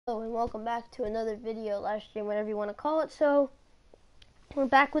Hello and welcome back to another video, live stream, whatever you want to call it. So, we're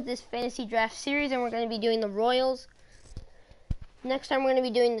back with this fantasy draft series and we're going to be doing the Royals. Next time we're going to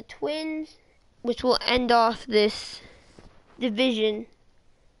be doing the Twins, which will end off this division.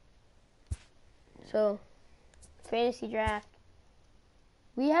 So, fantasy draft.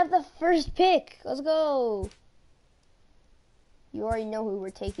 We have the first pick. Let's go. You already know who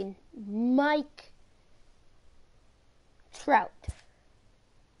we're taking. Mike Trout.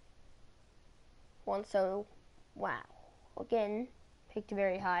 So, wow. Again, picked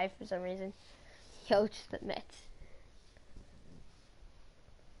very high for some reason. Coach the Mets.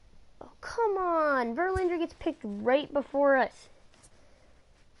 Oh, come on. Verlander gets picked right before us.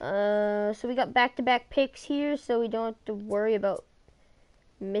 So we got back-to-back picks here, so we don't have to worry about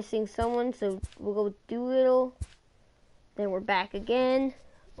missing someone. So we'll go Doolittle. Then we're back again.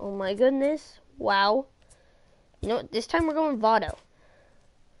 Oh my goodness. Wow. You know what? This time we're going Votto.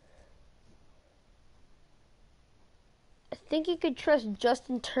 I think you could trust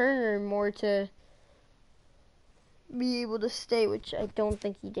Justin Turner more to be able to stay, which I don't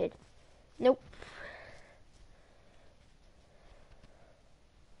think he did. Nope.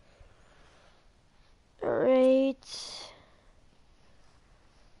 Alright.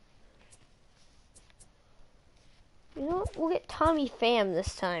 You know what? We'll get Tommy Pham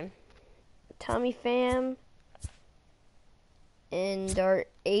this time. Tommy Pham. And our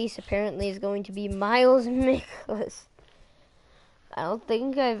ace apparently is going to be Miles Mikolas. I don't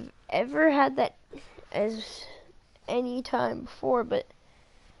think I've ever had that as any time before, but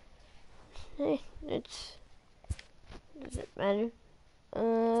hey, doesn't matter.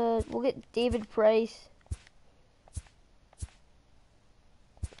 We'll get David Price.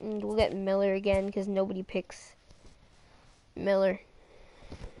 And we'll get Miller again because nobody picks Miller.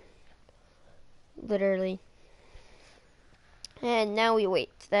 Literally. And now we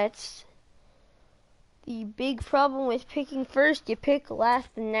wait. That's the big problem with picking first. You pick last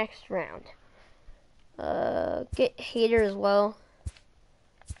the next round. Get Hader as well.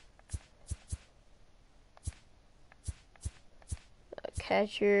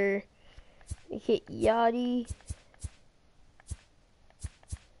 Catcher. Hit Yachty.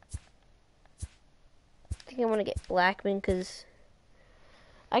 I think I want to get Blackman because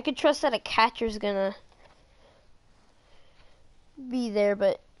I could trust that a catcher's gonna be there,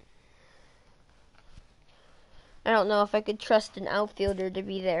 but I don't know if I could trust an outfielder to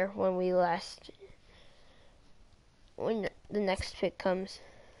be there when the next pick comes.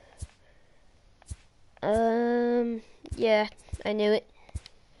 Yeah, I knew it.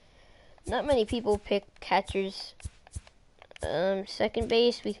 Not many people pick catchers. Second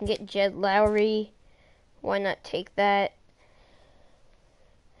base, we can get Jed Lowry. Why not take that?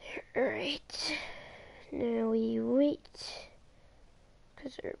 Alright. Now we wait.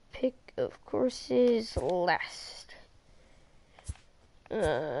 Because our pick, of course, is last.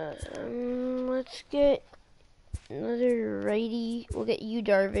 Let's get another righty. We'll get you,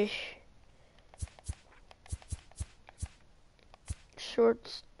 Darvish.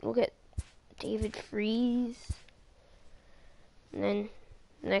 Shorts, we'll get David Freese. And then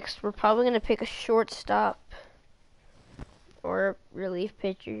next, we're probably going to pick a shortstop or a relief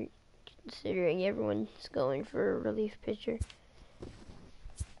pitcher, considering everyone's going for a relief pitcher.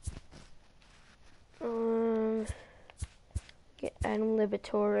 Get Adam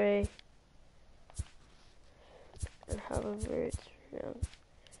Liberatore. Or however it's pronounced.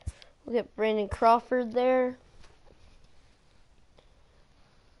 We'll get Brandon Crawford there.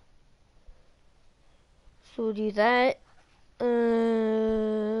 So we'll do that.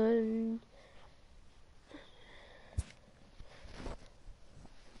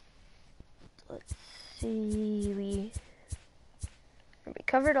 Let's see. We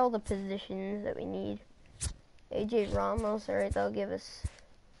covered all the positions that we need. AJ Ramos, alright, that'll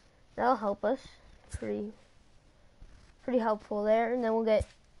help us. Pretty helpful there. And then we'll get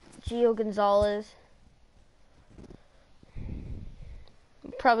Gio Gonzalez.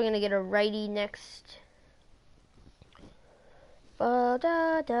 I'm probably gonna get a righty next. And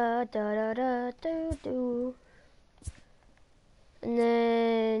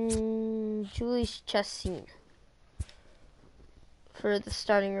then Julius Chassin for the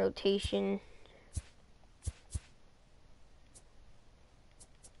starting rotation.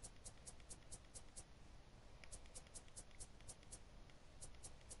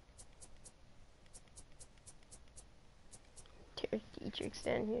 Dietrich's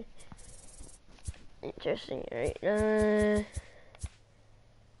down here. Interesting, right? Is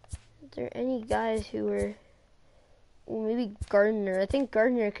there any guys who were... Well, maybe Gardner. I think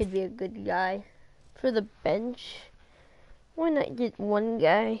Gardner could be a good guy for the bench. Why not get one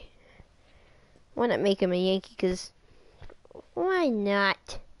guy? Why not make him a Yankee? Because why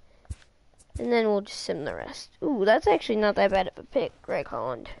not? And then we'll just sim the rest. Ooh, that's actually not that bad of a pick, Greg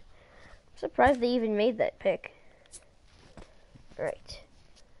Holland. I'm surprised they even made that pick. Alright.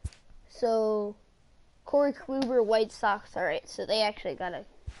 So, Corey Kluber, White Sox. Alright, so they actually got a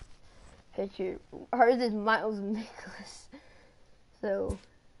pitcher. Ours is Miles Nicholas. So,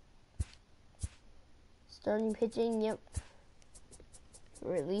 starting pitching, yep.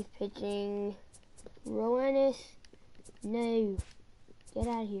 Relief pitching, Rowanus. No. Get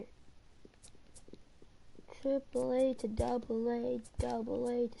out of here. Triple A to double A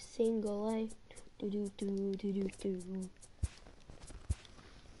to single A. Do.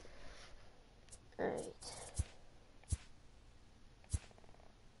 Alright.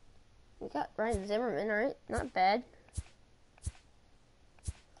 We got Ryan Zimmerman, alright. Not bad.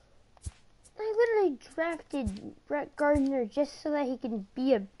 I literally drafted Brett Gardner just so that he can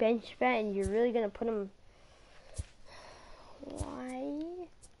be a bench bat, and you're really gonna put him. Why?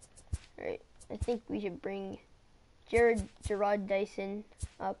 Alright. I think we should bring Gerard Dyson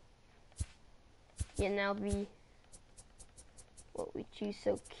up. Yeah, now be what we choose.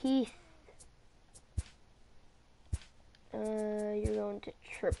 So Keith, you're going to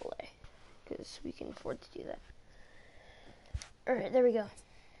AAA because we can afford to do that. All right, there we go.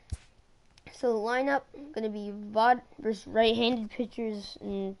 So the lineup gonna be Vod versus right-handed pitchers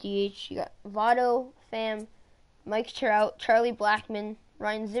in DH. You got Votto, Pham, Mike Trout, Charlie Blackmon,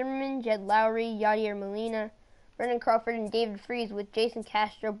 Ryan Zimmerman, Jed Lowry, Yadier Molina, Brendan Crawford, and David Freese with Jason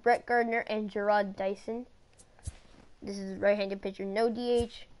Castro, Brett Gardner, and Gerard Dyson. This is right-handed pitcher, no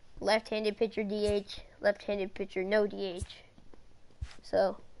DH. Left-handed pitcher, DH. Left-handed pitcher, no DH.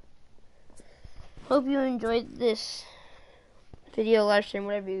 So, hope you enjoyed this video, live stream,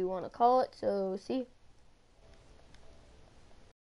 whatever you want to call it. So, see you.